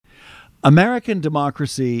American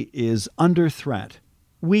democracy is under threat,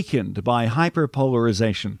 weakened by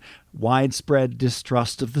hyperpolarization, widespread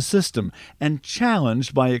distrust of the system, and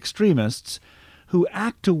challenged by extremists who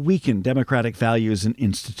act to weaken democratic values and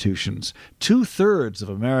institutions. 2/3 of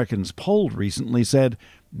Americans polled recently said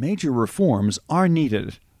major reforms are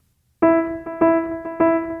needed.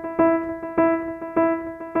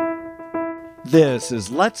 This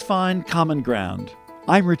is Let's Find Common Ground.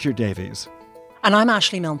 I'm Richard Davies. And I'm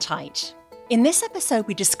Ashley Milne-Tyte. In this episode,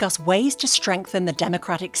 we discuss ways to strengthen the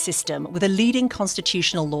democratic system with a leading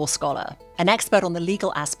constitutional law scholar, an expert on the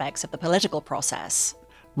legal aspects of the political process.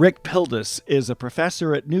 Rick Pildes is a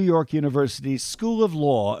professor at New York University's School of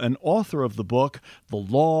Law and author of the book, The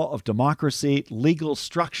Law of Democracy, Legal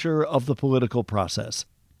Structure of the Political Process.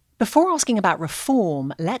 Before asking about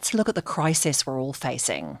reform, let's look at the crisis we're all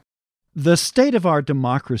facing. The state of our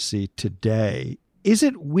democracy today, is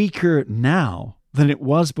it weaker now than it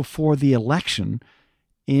was before the election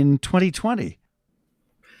in 2020?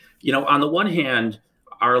 On the one hand,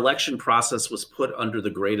 our election process was put under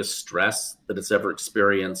the greatest stress that it's ever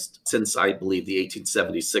experienced since, I believe, the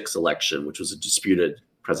 1876 election, which was a disputed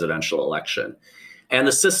presidential election. And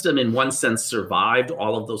the system, in one sense, survived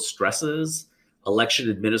all of those stresses. Election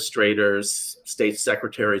administrators, state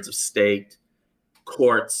secretaries of state,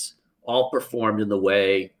 courts, all performed in the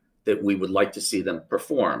way that we would like to see them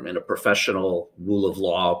perform, in a professional, rule of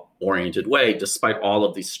law oriented way, despite all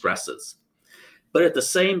of these stresses. But at the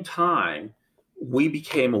same time, we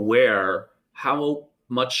became aware how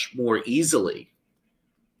much more easily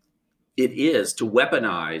it is to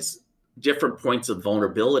weaponize different points of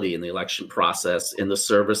vulnerability in the election process in the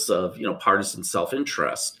service of, partisan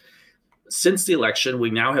self-interest. Since the election,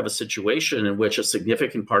 we now have a situation in which a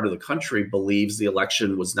significant part of the country believes the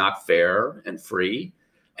election was not fair and free.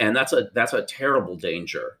 And that's a terrible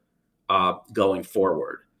danger going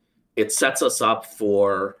forward. It sets us up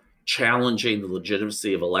for challenging the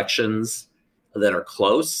legitimacy of elections that are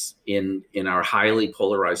close in our highly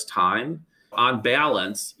polarized time. On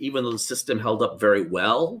balance, even though the system held up very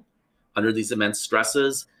well under these immense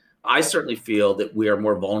stresses, I certainly feel that we are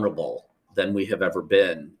more vulnerable than we have ever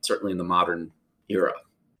been, certainly in the modern era.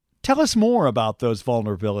 Tell us more about those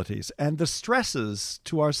vulnerabilities and the stresses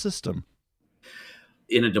to our system.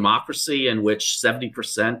 In a democracy in which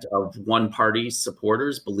 70% of one party's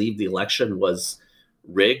supporters believe the election was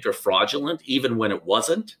rigged or fraudulent, even when it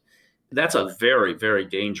wasn't, that's a very, very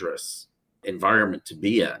dangerous environment to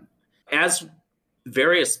be in. As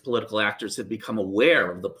various political actors have become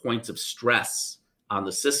aware of the points of stress on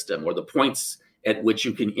the system, or the points at which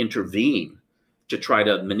you can intervene to try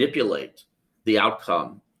to manipulate the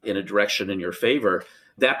outcome in a direction in your favor,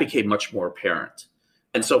 that became much more apparent.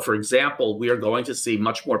 And so, for example, we are going to see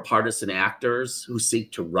much more partisan actors who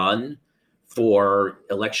seek to run for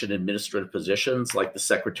election administrative positions like the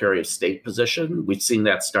Secretary of State position. We've seen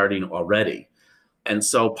that starting already. And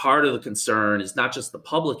so part of the concern is not just the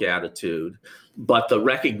public attitude, but the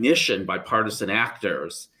recognition by partisan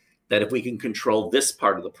actors that if we can control this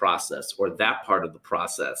part of the process or that part of the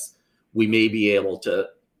process, we may be able to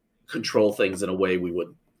control things in a way we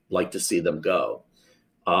would like to see them go.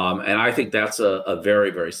 And I think that's a very,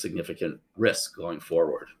 very significant risk going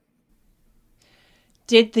forward.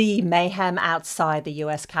 Did the mayhem outside the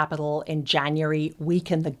US Capitol in January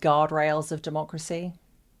weaken the guardrails of democracy?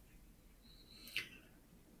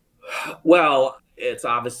 Well, it's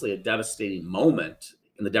obviously a devastating moment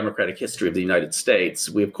in the democratic history of the United States.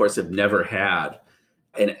 We, of course, have never had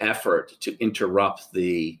an effort to interrupt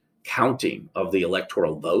the counting of the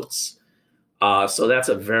electoral votes. So that's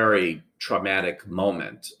a very traumatic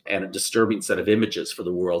moment and a disturbing set of images for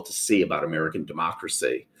the world to see about American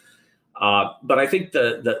democracy. But I think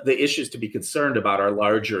the issues to be concerned about are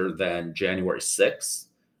larger than January 6th.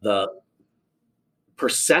 The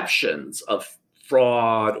perceptions of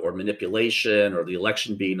fraud or manipulation or the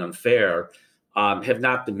election being unfair have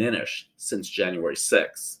not diminished since January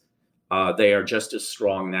 6th. They are just as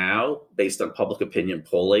strong now based on public opinion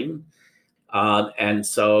polling. And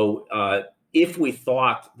so if we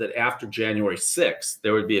thought that after January 6th,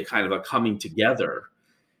 there would be a kind of a coming together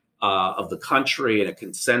of the country and a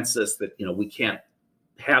consensus that, we can't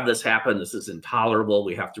have this happen. This is intolerable.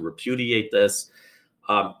 We have to repudiate this.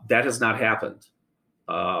 That has not happened.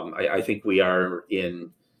 I think we are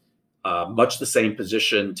in much the same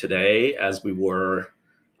position today as we were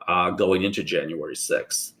going into January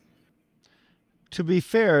 6th. To be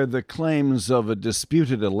fair, the claims of a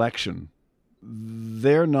disputed election,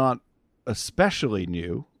 they're not especially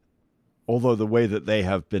new, although the way that they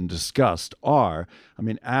have been discussed are. I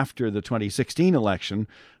mean, after the 2016 election,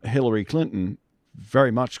 Hillary Clinton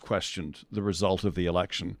very much questioned the result of the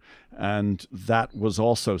election. And that was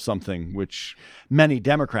also something which many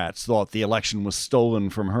Democrats thought the election was stolen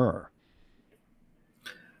from her.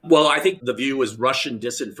 Well, I think the view was Russian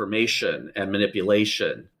disinformation and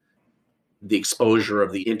manipulation, the exposure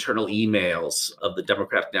of the internal emails of the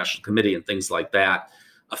Democratic National Committee and things like that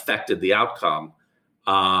affected the outcome.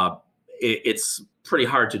 It's pretty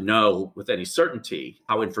hard to know with any certainty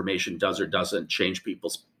how information does or doesn't change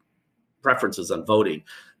people's preferences on voting.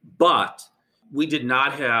 But we did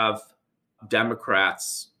not have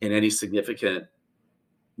Democrats in any significant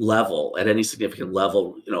level,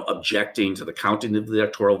 objecting to the counting of the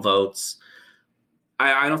electoral votes.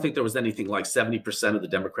 I don't think there was anything like 70% of the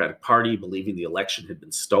Democratic Party believing the election had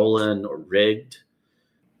been stolen or rigged.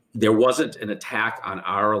 There wasn't an attack on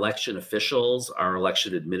our election officials, our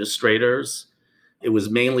election administrators. It was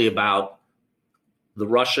mainly about the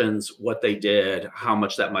Russians, what they did, how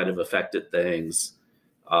much that might have affected things,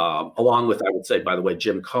 along with, I would say, by the way,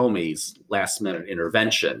 Jim Comey's last-minute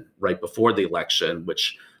intervention right before the election,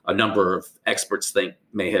 which a number of experts think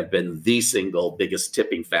may have been the single biggest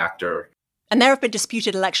tipping factor. And there have been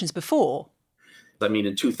disputed elections before. I mean,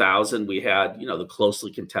 in 2000, we had, the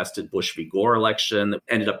closely contested Bush v. Gore election that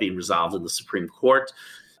ended up being resolved in the Supreme Court.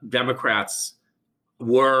 Democrats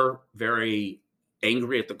were very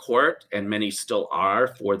angry at the court, and many still are,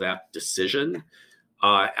 for that decision.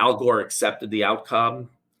 Al Gore accepted the outcome.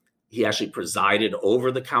 He actually presided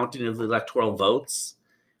over the counting of the electoral votes.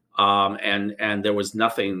 And there was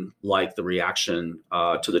nothing like the reaction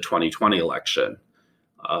to the 2020 election.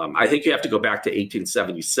 I think you have to go back to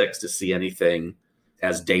 1876 to see anything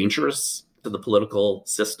as dangerous to the political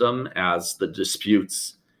system as the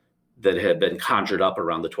disputes that had been conjured up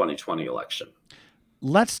around the 2020 election.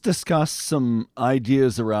 Let's discuss some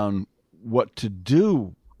ideas around what to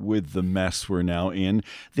do with the mess we're now in.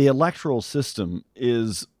 The electoral system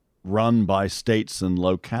is run by states and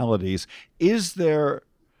localities. Is there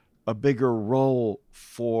a bigger role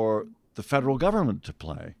for the federal government to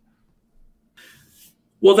play?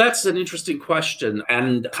 Well, that's an interesting question.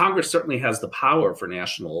 And Congress certainly has the power for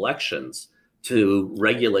national elections to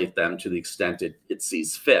regulate them to the extent it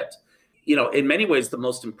sees fit. In many ways, the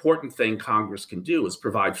most important thing Congress can do is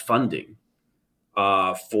provide funding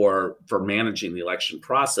for managing the election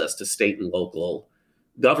process to state and local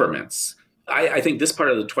governments. I think this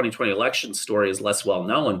part of the 2020 election story is less well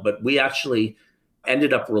known, but we actually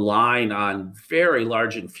ended up relying on very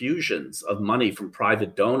large infusions of money from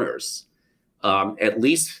private donors, at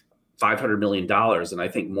least $500 million, and I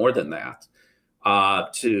think more than that,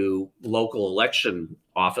 to local election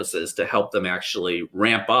offices to help them actually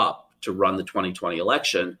ramp up to run the 2020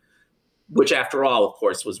 election, which, after all, of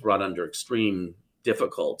course, was run under extreme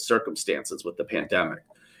difficult circumstances with the pandemic.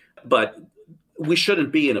 But we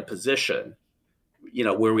shouldn't be in a position,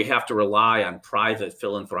 where we have to rely on private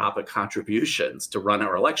philanthropic contributions to run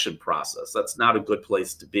our election process. That's not a good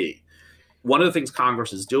place to be. One of the things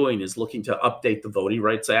Congress is doing is looking to update the Voting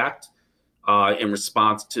Rights Act in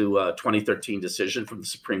response to a 2013 decision from the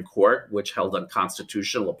Supreme Court, which held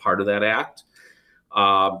unconstitutional a part of that act.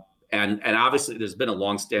 And obviously, there's been a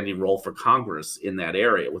longstanding role for Congress in that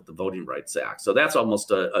area with the Voting Rights Act. So that's almost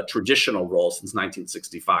a traditional role since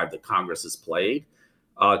 1965 that Congress has played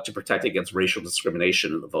to protect against racial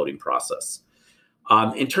discrimination in the voting process.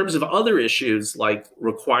 In terms of other issues like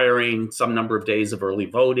requiring some number of days of early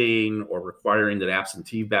voting or requiring that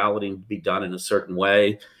absentee balloting be done in a certain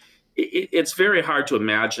way, it's very hard to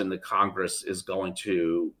imagine that Congress is going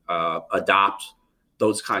to adopt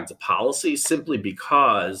those kinds of policies simply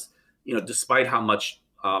because, despite how much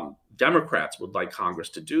Democrats would like Congress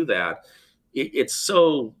to do that, it's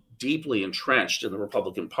so deeply entrenched in the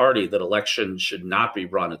Republican Party that elections should not be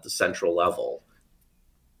run at the central level.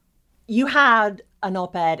 You had an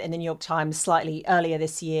op-ed in the New York Times slightly earlier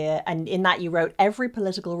this year, and in that you wrote, every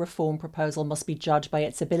political reform proposal must be judged by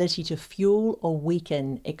its ability to fuel or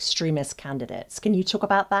weaken extremist candidates. Can you talk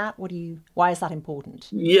about that? Why is that important?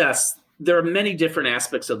 Yes, there are many different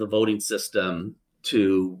aspects of the voting system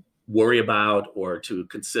to worry about or to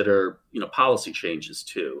consider, policy changes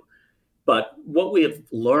to. But what we have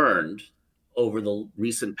learned over the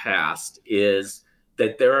recent past is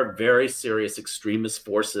that there are very serious extremist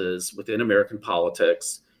forces within American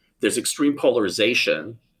politics. There's extreme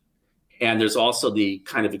polarization, and there's also the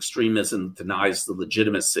kind of extremism that denies the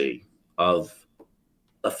legitimacy of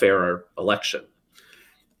a fairer election.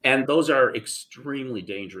 And those are extremely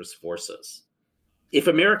dangerous forces. If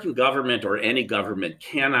American government or any government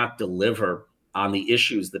cannot deliver on the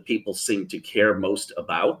issues that people seem to care most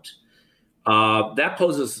about, that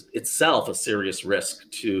poses itself a serious risk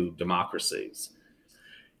to democracies.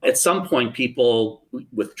 At some point, people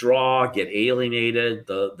withdraw, get alienated,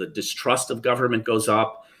 the distrust of government goes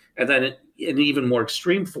up. And then in even more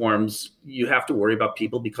extreme forms, you have to worry about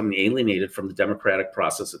people becoming alienated from the democratic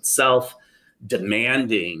process itself,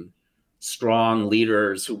 demanding strong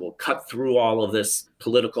leaders who will cut through all of this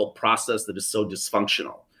political process that is so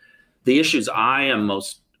dysfunctional. The issues I am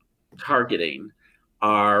most targeting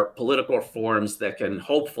are political reforms that can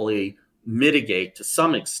hopefully mitigate to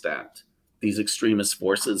some extent these extremist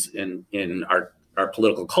forces in our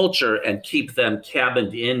political culture and keep them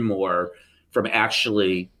cabined in more from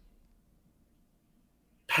actually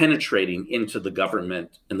penetrating into the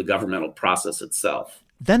government and the governmental process itself.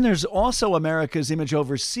 Then there's also America's image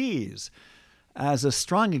overseas as a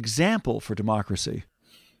strong example for democracy.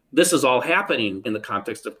 This is all happening in the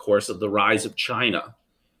context, of course, of the rise of China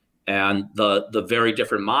and the very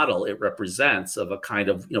different model it represents of a kind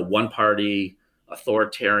of one-party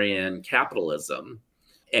authoritarian capitalism.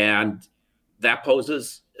 And that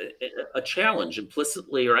poses a challenge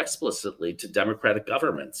implicitly or explicitly to democratic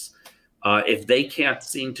governments. If they can't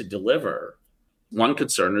seem to deliver, one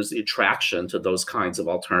concern is the attraction to those kinds of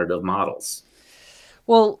alternative models.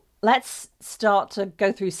 Well, let's start to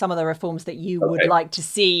go through some of the reforms that you would like to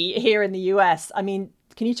see here in the US. I mean,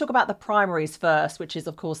 can you talk about the primaries first, which is,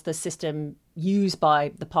 of course, the system used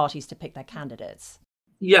by the parties to pick their candidates?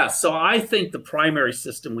 Yeah, so I think the primary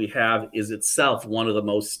system we have is itself one of the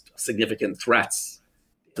most significant threats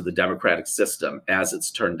to the democratic system as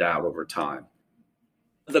it's turned out over time.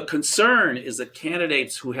 The concern is that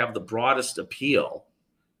candidates who have the broadest appeal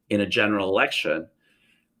in a general election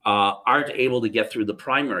aren't able to get through the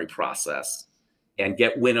primary process and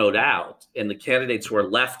get winnowed out. And the candidates who are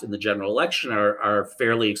left in the general election are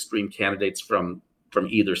fairly extreme candidates from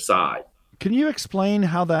either side. Can you explain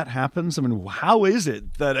how that happens? I mean, how is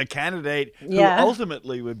it that a candidate who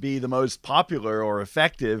ultimately would be the most popular or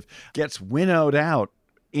effective gets winnowed out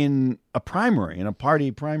in a primary, in a party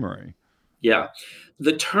primary? Yeah.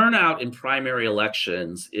 The turnout in primary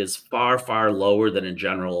elections is far, far lower than in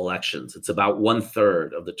general elections. It's about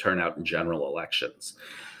 1/3 of the turnout in general elections.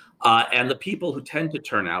 And the people who tend to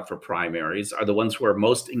turn out for primaries are the ones who are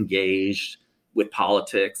most engaged with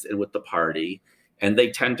politics and with the party. And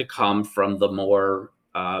they tend to come from the more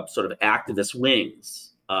sort of activist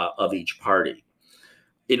wings of each party.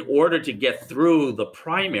 In order to get through the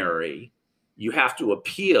primary, you have to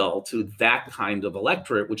appeal to that kind of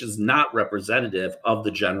electorate, which is not representative of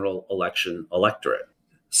the general election electorate.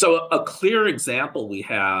 So a clear example we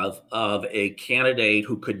have of a candidate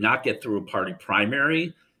who could not get through a party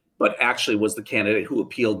primary, but actually was the candidate who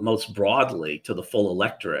appealed most broadly to the full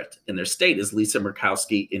electorate in their state is Lisa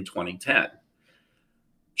Murkowski in 2010.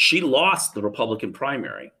 She lost the Republican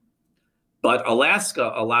primary, but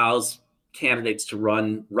Alaska allows candidates to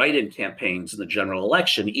run write-in campaigns in the general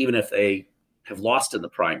election, even if they have lost in the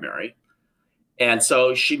primary. And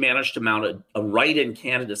so she managed to mount a write-in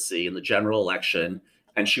candidacy in the general election,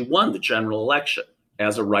 and she won the general election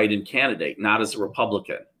as a write-in candidate, not as a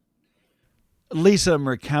Republican. Lisa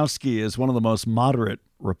Murkowski is one of the most moderate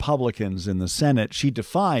Republicans in the Senate. She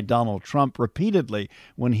defied Donald Trump repeatedly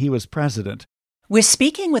when he was president. We're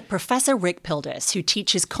speaking with Professor Rick Pildes, who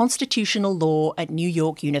teaches constitutional law at New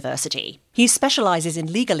York University. He specializes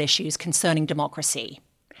in legal issues concerning democracy.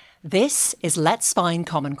 This is Let's Find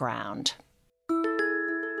Common Ground.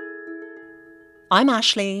 I'm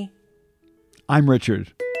Ashley. I'm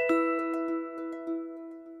Richard.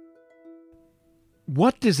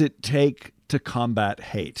 What does it take to combat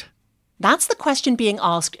hate? That's the question being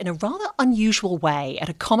asked in a rather unusual way at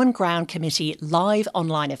a Common Ground Committee live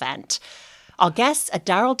online event. Our guests are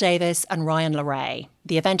Daryl Davis and Ryan LeRae.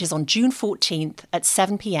 The event is on June 14th at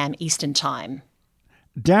 7 p.m. Eastern Time.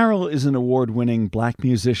 Daryl is an award-winning black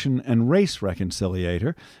musician and race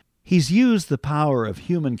reconciliator. He's used the power of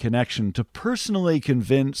human connection to personally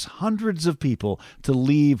convince hundreds of people to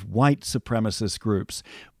leave white supremacist groups.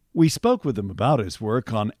 We spoke with him about his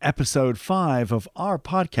work on episode 5 of our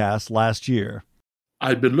podcast last year.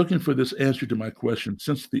 I've been looking for this answer to my question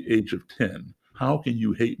since the age of 10. How can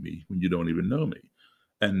you hate me when you don't even know me?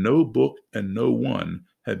 And no book and no one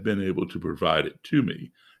had been able to provide it to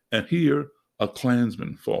me. And here, a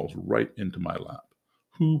Klansman falls right into my lap.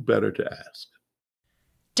 Who better to ask?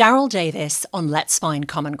 Daryl Davis on Let's Find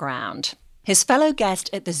Common Ground. His fellow guest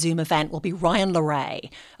at the Zoom event will be Ryan LeRae,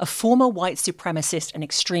 a former white supremacist and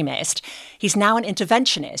extremist. He's now an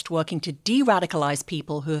interventionist working to de-radicalize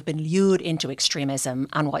people who have been lured into extremism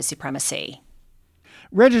and white supremacy.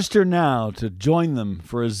 Register now to join them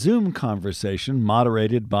for a Zoom conversation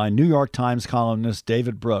moderated by New York Times columnist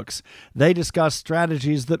David Brooks. They discuss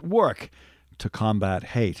strategies that work to combat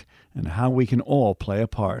hate. and how we can all play a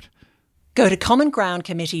part. Go to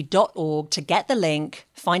commongroundcommittee.org to get the link,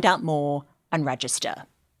 find out more, and register.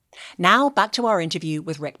 Now back to our interview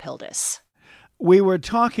with Rick Pildes. We were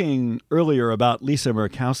talking earlier about Lisa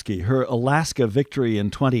Murkowski. Her Alaska victory in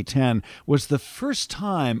 2010 was the first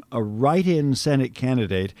time a write-in Senate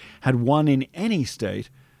candidate had won in any state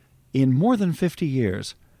in more than 50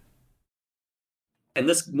 years. And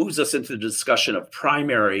this moves us into the discussion of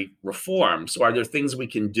primary reform. So are there things we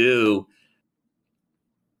can do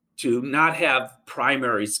to not have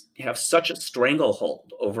primaries have such a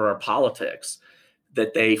stranglehold over our politics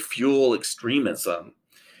that they fuel extremism?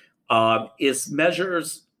 Is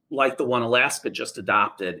measures like the one Alaska just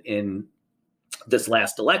adopted in this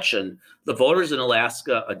last election. The voters in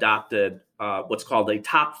Alaska adopted what's called a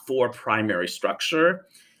top 4 primary structure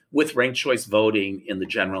with ranked choice voting in the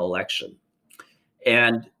general election.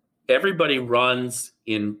 And everybody runs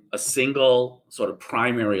in a single sort of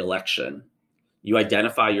primary election. You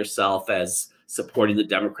identify yourself as supporting the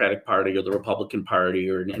Democratic Party or the Republican Party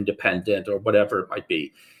or an independent or whatever it might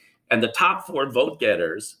be. And the top 4 vote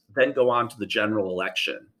getters then go on to the general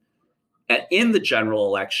election. And in the general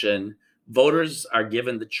election, voters are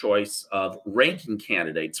given the choice of ranking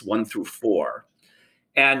candidates 1 through 4.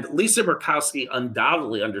 And Lisa Murkowski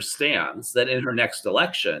undoubtedly understands that in her next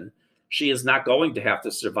election, she is not going to have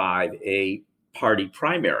to survive a party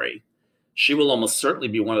primary. She will almost certainly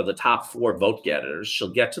be one of the top 4 vote getters. She'll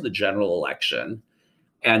get to the general election.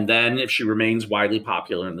 And then if she remains widely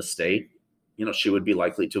popular in the state, she would be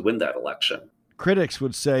likely to win that election. Critics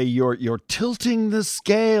would say you're tilting the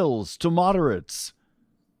scales to moderates.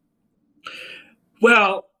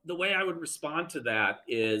 Well, the way I would respond to that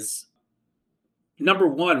is, number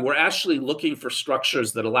one, we're actually looking for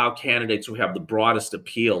structures that allow candidates who have the broadest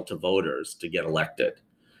appeal to voters to get elected.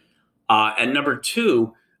 And number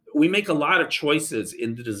two, we make a lot of choices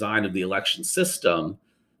in the design of the election system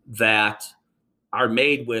that are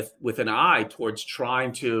made with an eye towards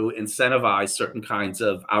trying to incentivize certain kinds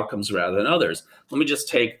of outcomes rather than others. Let me just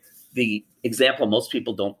take the example most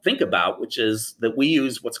people don't think about, which is that we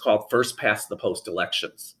use what's called first past the post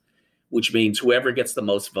elections, which means whoever gets the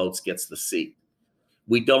most votes gets the seat.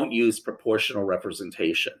 We don't use proportional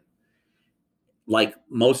representation like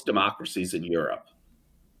most democracies in Europe.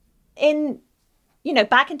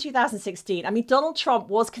 Back in 2016, Donald Trump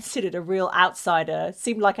was considered a real outsider,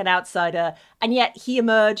 seemed like an outsider, and yet he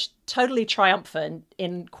emerged totally triumphant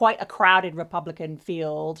in quite a crowded Republican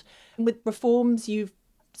field. And with reforms you've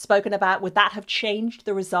spoken about, would that have changed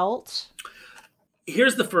the result?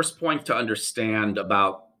 Here's the first point to understand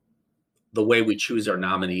about the way we choose our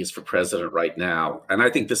nominees for president right now. And I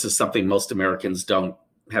think this is something most Americans don't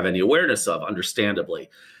have any awareness of, understandably.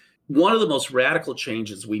 One of the most radical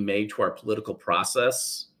changes we made to our political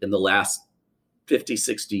process in the last 50,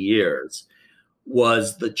 60 years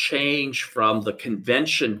was the change from the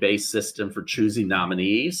convention-based system for choosing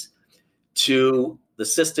nominees to the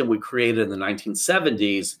system we created in the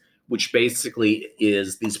 1970s, which basically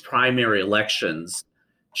is these primary elections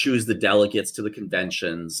choose the delegates to the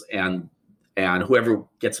conventions, and whoever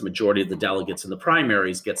gets a majority of the delegates in the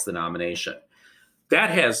primaries gets the nomination. That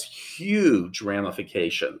has huge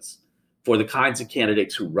ramifications for the kinds of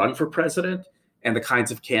candidates who run for president and the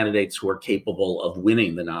kinds of candidates who are capable of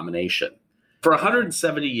winning the nomination. For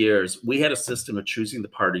 170 years, we had a system of choosing the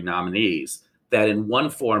party nominees that in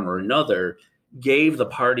one form or another gave the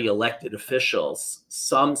party elected officials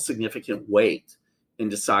some significant weight in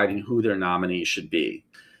deciding who their nominee should be.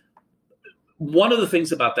 One of the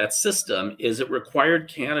things about that system is it required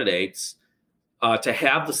candidates to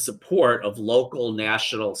have the support of local,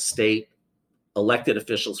 national, state elected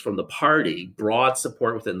officials from the party, broad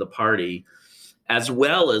support within the party, as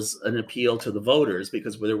well as an appeal to the voters,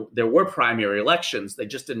 because there were primary elections, they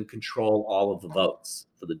just didn't control all of the votes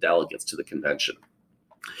for the delegates to the convention.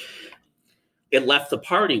 It left the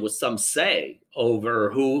party with some say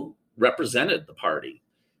over who represented the party.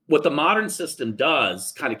 What the modern system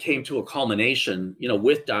does kind of came to a culmination,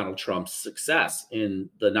 with Donald Trump's success in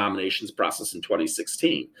the nominations process in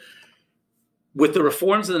 2016. With the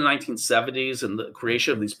reforms in the 1970s and the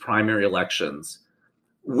creation of these primary elections,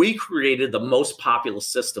 we created the most populous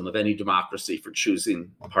system of any democracy for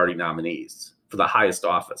choosing party nominees for the highest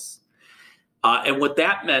office. And what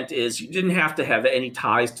that meant is you didn't have to have any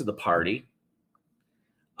ties to the party.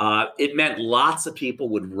 It meant lots of people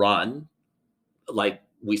would run, like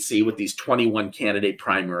we see with these 21 candidate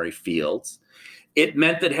primary fields. It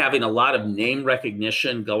meant that having a lot of name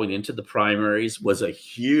recognition going into the primaries was a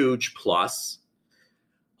huge plus.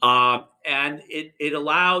 And it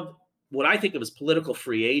allowed what I think of as political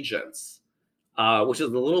free agents which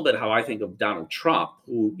is a little bit how I think of Donald Trump,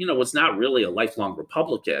 who, was not really a lifelong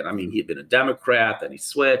Republican. I mean, he had been a Democrat, then he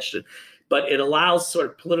switched, but it allows sort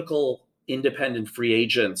of political independent free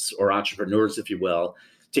agents or entrepreneurs, if you will,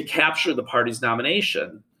 to capture the party's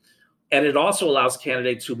nomination. And it also allows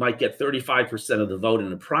candidates who might get 35% of the vote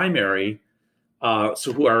in a primary,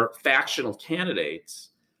 so who are factional candidates,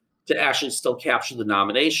 to actually still capture the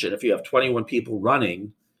nomination. If you have 21 people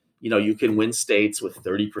running, you can win states with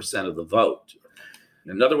 30% of the vote.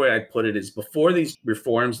 Another way I'd put it is, before these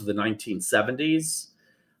reforms of the 1970s,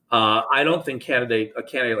 I don't think a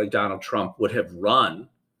candidate like Donald Trump would have run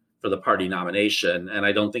for the party nomination, and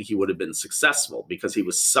I don't think he would have been successful because he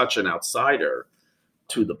was such an outsider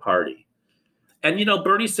to the party. And,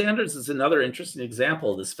 Bernie Sanders is another interesting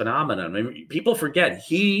example of this phenomenon. I mean, people forget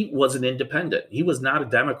he was an independent. He was not a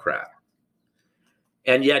Democrat.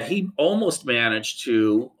 And yet he almost managed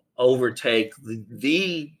to overtake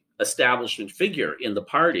the establishment figure in the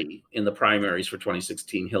party in the primaries for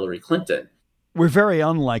 2016, Hillary Clinton. We're very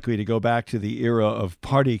unlikely to go back to the era of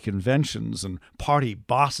party conventions and party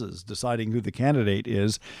bosses deciding who the candidate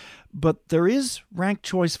is, but there is ranked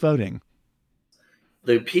choice voting.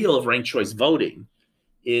 The appeal of ranked choice voting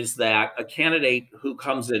is that a candidate who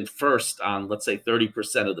comes in first on, let's say,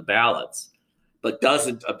 30% of the ballots, but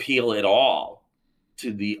doesn't appeal at all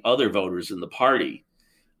to the other voters in the party,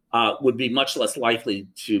 would be much less likely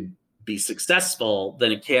to be successful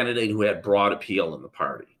than a candidate who had broad appeal in the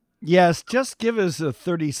party. Yes, just give us a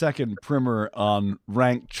 30-second primer on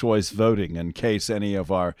ranked choice voting in case any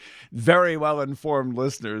of our very well-informed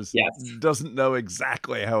listeners doesn't know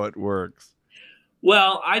exactly how it works.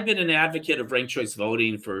 Well, I've been an advocate of ranked choice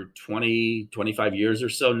voting for 20, 25 years or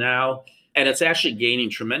so now, and it's actually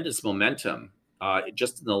gaining tremendous momentum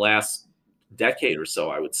just in the last decade or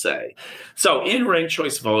so, I would say. So in ranked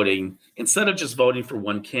choice voting, instead of just voting for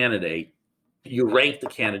one candidate, you rank the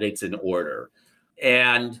candidates in order.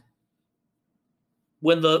 And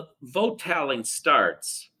when the vote tallying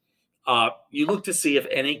starts, you look to see if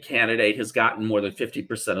any candidate has gotten more than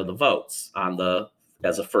 50% of the votes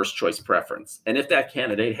as a first choice preference. And if that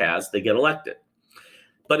candidate has, they get elected.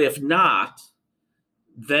 But if not,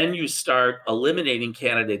 then you start eliminating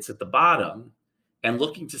candidates at the bottom and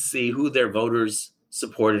looking to see who their voters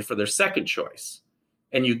supported for their second choice.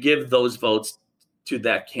 And you give those votes to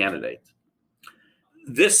that candidate.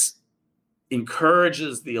 This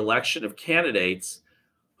encourages the election of candidates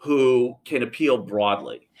who can appeal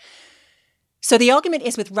broadly. So the argument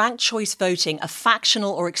is, with ranked choice voting, a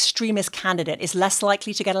factional or extremist candidate is less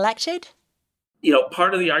likely to get elected?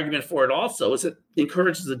 Part of the argument for it also is it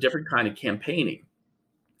encourages a different kind of campaigning.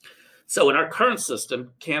 So in our current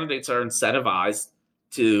system, candidates are incentivized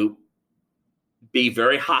to be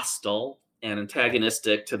very hostile and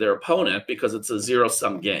antagonistic to their opponent because it's a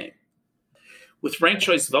zero-sum game. With ranked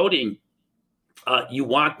choice voting, you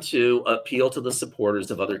want to appeal to the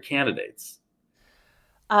supporters of other candidates.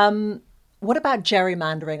 What about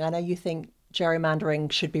gerrymandering? I know you think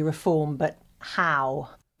gerrymandering should be reformed, but how?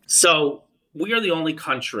 So we are the only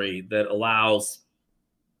country that allows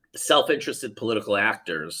self-interested political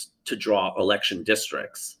actors to draw election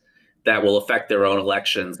districts that will affect their own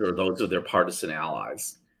elections or those of their partisan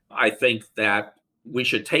allies. I think that we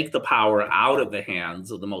should take the power out of the hands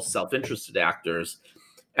of the most self-interested actors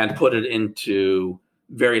and put it into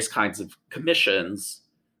various kinds of commissions,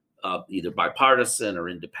 either bipartisan or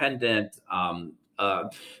independent,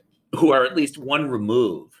 who are at least one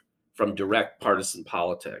remove from direct partisan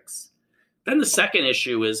politics. Then the second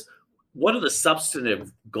issue is, what are the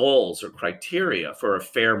substantive goals or criteria for a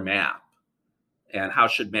fair map? And how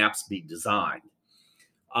should maps be designed?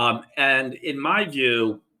 And in my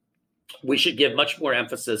view, we should give much more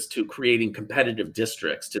emphasis to creating competitive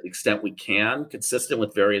districts to the extent we can, consistent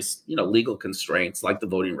with various, legal constraints like the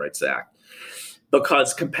Voting Rights Act,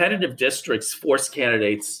 because competitive districts force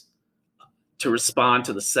candidates to respond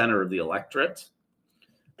to the center of the electorate.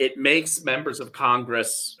 It makes members of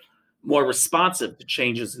Congress more responsive to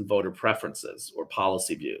changes in voter preferences or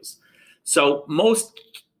policy views. So most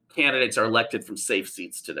candidates are elected from safe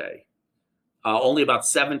seats today. Only about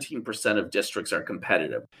 17% of districts are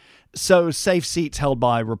competitive. So safe seats held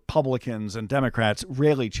by Republicans and Democrats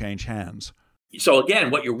rarely change hands. So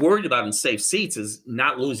again, what you're worried about in safe seats is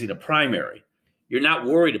not losing a primary. You're not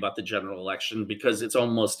worried about the general election because it's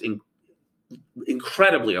almost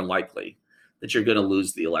incredibly unlikely that you're going to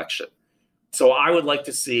lose the election. So I would like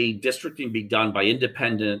to see districting be done by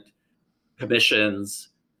independent commissions,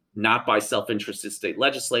 not by self-interested state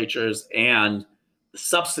legislatures, and the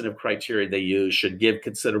substantive criteria they use should give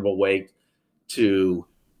considerable weight to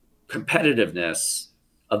competitiveness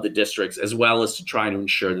of the districts, as well as to try to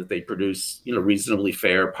ensure that they produce, reasonably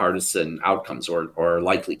fair partisan outcomes, or are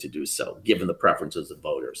likely to do so, given the preferences of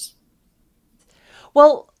voters.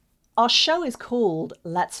 Well, our show is called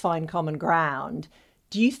Let's Find Common Ground.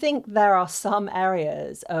 Do you think there are some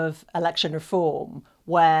areas of election reform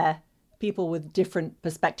where people with different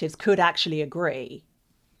perspectives could actually agree?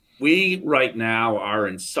 We right now are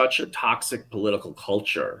in such a toxic political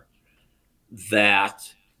culture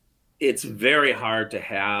that it's very hard to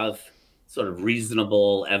have sort of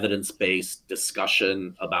reasonable, evidence-based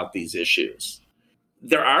discussion about these issues.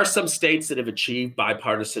 There are some states that have achieved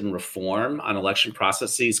bipartisan reform on election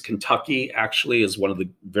processes. Kentucky actually is one of the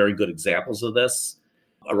very good examples of this.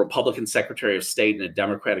 A Republican Secretary of State and a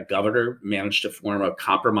Democratic governor managed to form a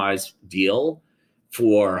compromise deal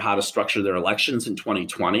for how to structure their elections in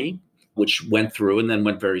 2020, which went through and then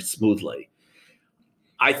went very smoothly.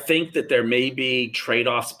 I think that there may be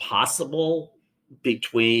trade-offs possible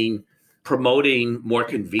between promoting more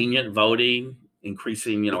convenient voting,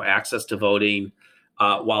 increasing, access to voting,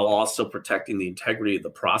 while also protecting the integrity of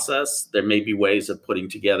the process. There may be ways of putting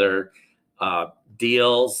together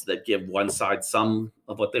deals that give one side some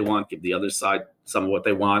of what they want, give the other side some of what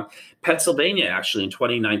they want. Pennsylvania, actually, in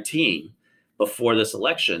 2019, before this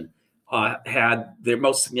election, had their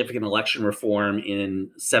most significant election reform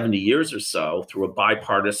in 70 years or so through a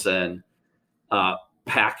bipartisan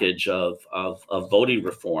package of voting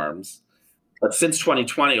reforms. But since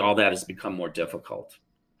 2020, all that has become more difficult.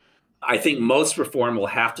 I think most reform will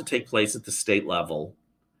have to take place at the state level.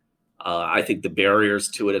 I think the barriers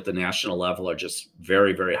to it at the national level are just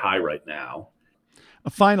very, very high right now. A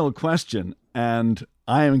final question, and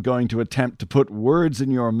I am going to attempt to put words in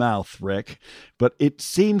your mouth, Rick, but it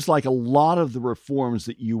seems like a lot of the reforms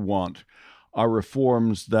that you want are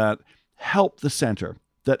reforms that help the center,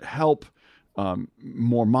 that help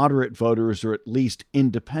more moderate voters, or at least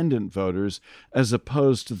independent voters, as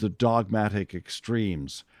opposed to the dogmatic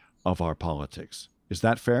extremes of our politics. Is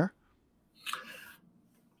that fair?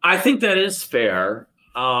 I think that is fair.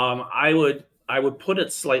 I would put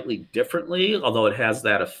it slightly differently, although it has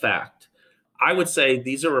that effect. I would say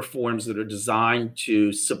these are reforms that are designed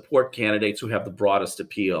to support candidates who have the broadest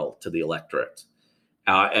appeal to the electorate,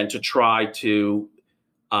 and to try to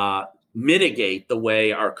mitigate the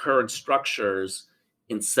way our current structures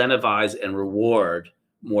incentivize and reward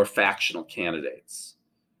more factional candidates.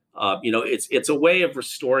 It's a way of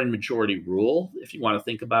restoring majority rule, if you want to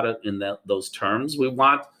think about it in those terms. We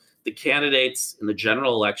want the candidates in the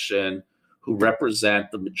general election who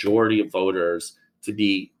represent the majority of voters to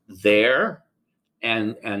be there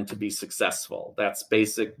and to be successful. That's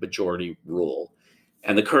basic majority rule.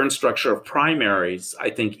 And the current structure of primaries, I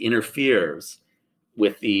think, interferes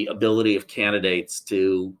with the ability of candidates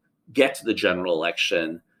to get to the general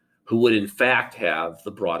election who would in fact have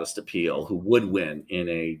the broadest appeal, who would win in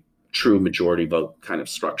a true majority vote kind of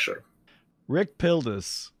structure. Rick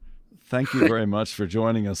Pildes, thank you very much for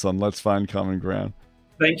joining us on Let's Find Common Ground.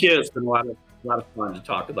 Thank you. It's been a lot of fun to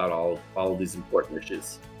talk about all of these important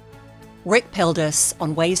issues. Rick Pildes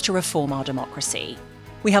on ways to reform our democracy.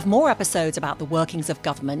 We have more episodes about the workings of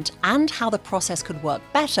government and how the process could work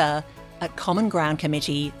better at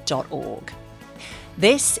commongroundcommittee.org.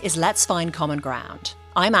 This is Let's Find Common Ground.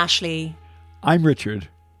 I'm Ashley. I'm Richard.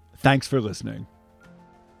 Thanks for listening.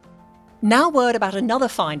 Now word about another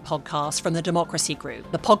fine podcast from the Democracy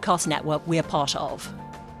Group, the podcast network we're part of.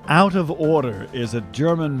 Out of Order is a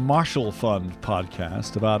German Marshall Fund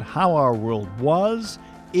podcast about how our world was,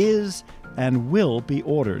 is, and will be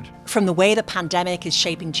ordered. From the way the pandemic is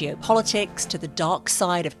shaping geopolitics, to the dark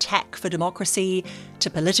side of tech for democracy, to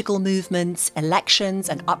political movements, elections,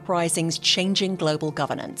 and uprisings changing global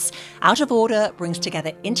governance, Out of Order brings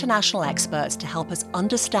together international experts to help us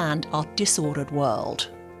understand our disordered world.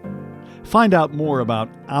 Find out more about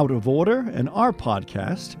Out of Order and our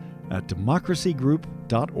podcast at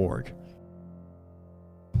democracygroup.org.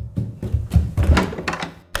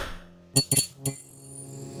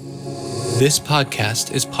 This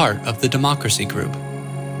podcast is part of the Democracy Group.